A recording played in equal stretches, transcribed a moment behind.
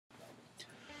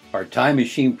Our time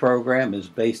machine program is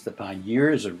based upon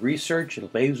years of research in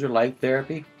laser light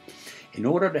therapy. In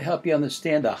order to help you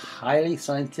understand the highly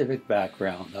scientific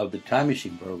background of the time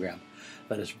machine program,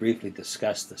 let us briefly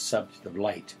discuss the subject of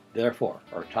light. Therefore,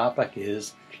 our topic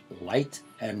is light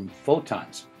and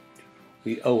photons.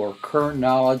 We owe our current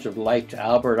knowledge of light to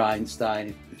Albert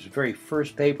Einstein, whose very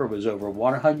first paper was over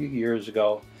 100 years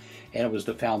ago, and it was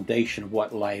the foundation of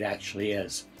what light actually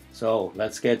is. So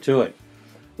let's get to it.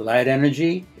 Light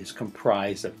energy is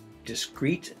comprised of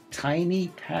discrete, tiny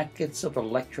packets of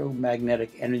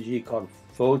electromagnetic energy called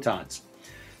photons.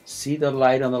 See the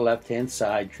light on the left-hand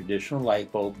side, traditional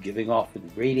light bulb giving off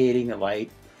and radiating the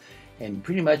light, and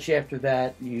pretty much after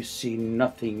that you see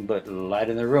nothing but light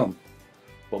in the room.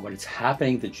 But what is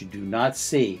happening that you do not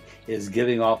see is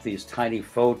giving off these tiny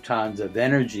photons of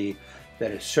energy that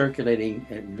is circulating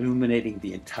and illuminating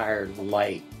the entire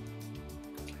light.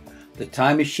 The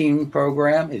time machine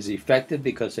program is effective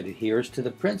because it adheres to the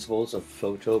principles of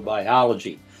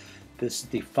photobiology. This is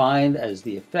defined as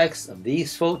the effects of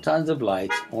these photons of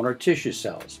light on our tissue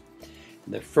cells.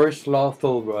 And the first law of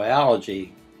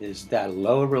photobiology is that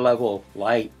lower level of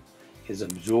light is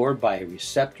absorbed by a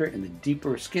receptor in the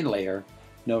deeper skin layer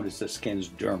known as the skin's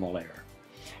dermal layer.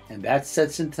 And that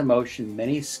sets into motion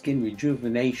many skin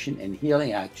rejuvenation and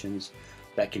healing actions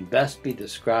that can best be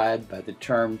described by the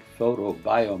term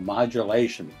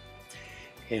photobiomodulation.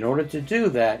 In order to do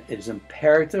that, it is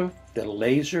imperative that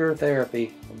laser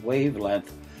therapy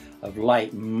wavelength of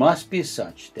light must be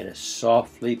such that it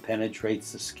softly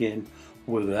penetrates the skin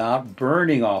without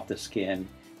burning off the skin,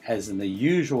 as in the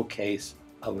usual case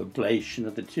of ablation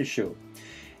of the tissue.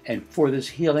 And for this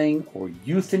healing or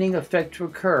youthening effect to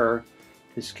occur,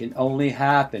 this can only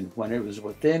happen when it is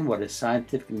within what is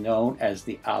scientifically known as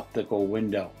the optical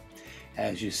window.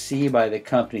 As you see by the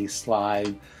accompanying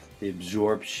slide, the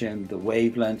absorption, the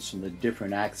wavelengths on the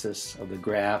different axes of the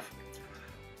graph.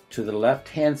 To the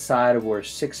left-hand side of where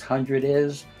 600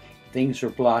 is, things are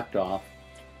blocked off.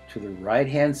 To the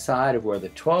right-hand side of where the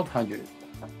 1200,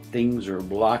 things are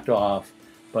blocked off.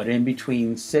 But in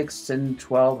between 6 and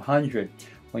 1200,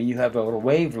 when you have a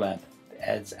wavelength,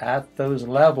 as at those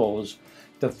levels,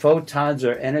 the photons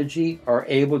or energy are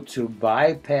able to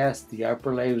bypass the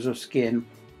upper layers of skin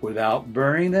without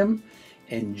burning them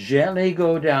and gently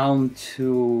go down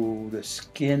to the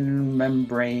skin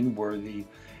membrane where the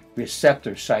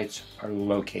receptor sites are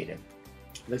located.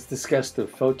 Let's discuss the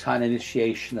photon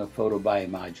initiation of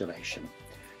photobiomodulation.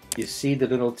 You see the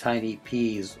little tiny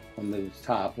P's on the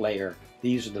top layer.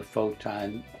 These are the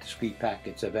photon discrete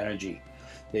packets of energy.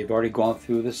 They've already gone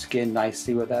through the skin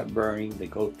nicely without burning. They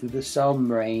go through the cell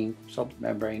membrane,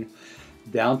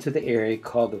 down to the area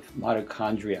called the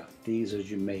mitochondria. These,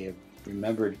 as you may have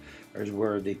remembered, is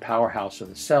where the powerhouse of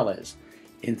the cell is.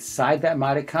 Inside that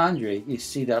mitochondria, you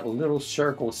see that little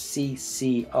circle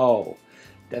CCO.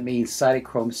 That means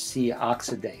cytochrome C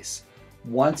oxidase.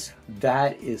 Once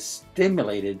that is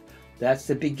stimulated, that's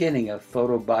the beginning of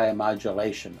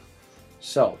photobiomodulation.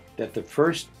 So that the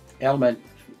first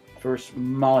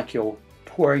molecule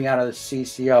pouring out of the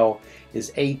CCO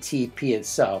is ATP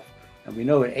itself. And we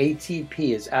know that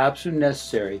ATP is absolutely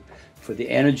necessary for the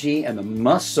energy and the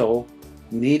muscle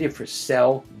needed for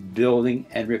cell building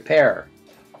and repair.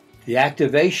 The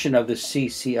activation of the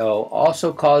CCO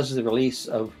also causes the release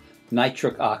of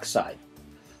nitric oxide.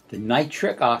 The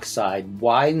nitric oxide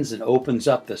widens and opens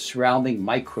up the surrounding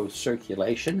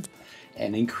microcirculation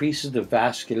and increases the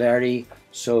vascularity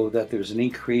so that there's an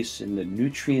increase in the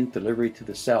nutrient delivery to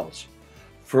the cells.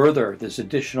 Further, there's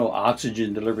additional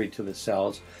oxygen delivery to the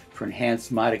cells for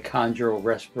enhanced mitochondrial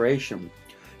respiration.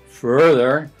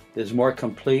 Further, there's more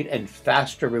complete and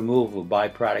faster removal of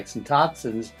byproducts and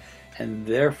toxins, and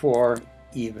therefore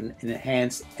even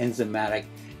enhanced enzymatic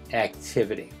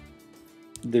activity.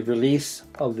 The release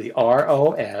of the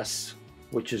ROS,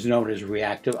 which is known as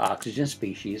reactive oxygen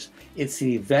species, it's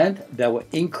an event that will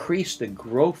increase the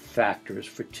growth factors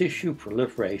for tissue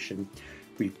proliferation,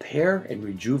 repair, and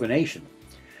rejuvenation.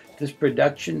 This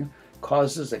production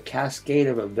causes a cascade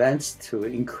of events to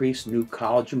increase new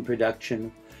collagen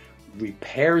production,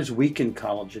 repairs weakened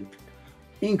collagen,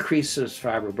 increases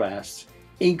fibroblasts,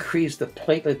 increase the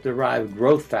platelet-derived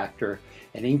growth factor,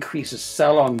 and increases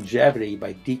cell longevity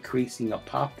by decreasing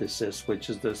apoptosis, which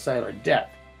is the cellular death.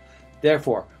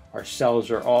 Therefore, our cells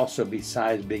are also,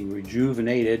 besides being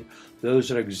rejuvenated, those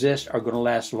that exist are going to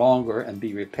last longer and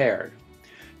be repaired.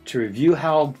 To review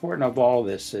how important of all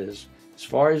this is, as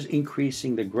far as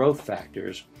increasing the growth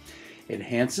factors, it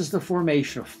enhances the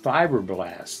formation of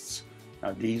fibroblasts.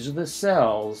 Now, these are the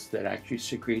cells that actually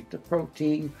secrete the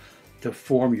protein to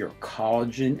form your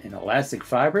collagen and elastic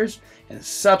fibers and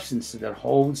substance that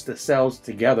holds the cells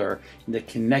together in the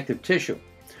connective tissue.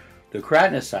 The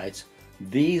keratinocytes,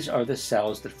 these are the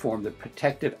cells that form the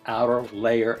protective outer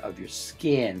layer of your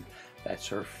skin.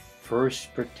 That's our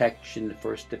first protection, the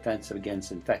first defense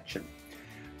against infection.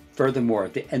 Furthermore,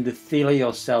 the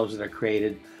endothelial cells that are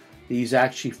created, these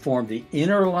actually form the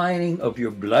inner lining of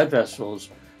your blood vessels.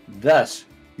 Thus,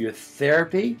 your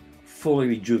therapy fully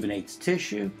rejuvenates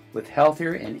tissue with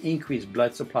healthier and increased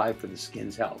blood supply for the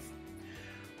skin's health.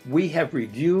 We have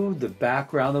reviewed the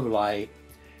background of light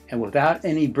and without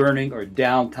any burning or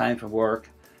downtime from work,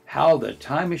 how the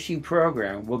Time Machine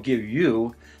program will give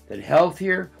you that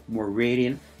healthier, more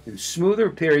radiant, and smoother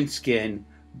appearing skin.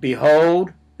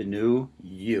 Behold the new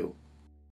you.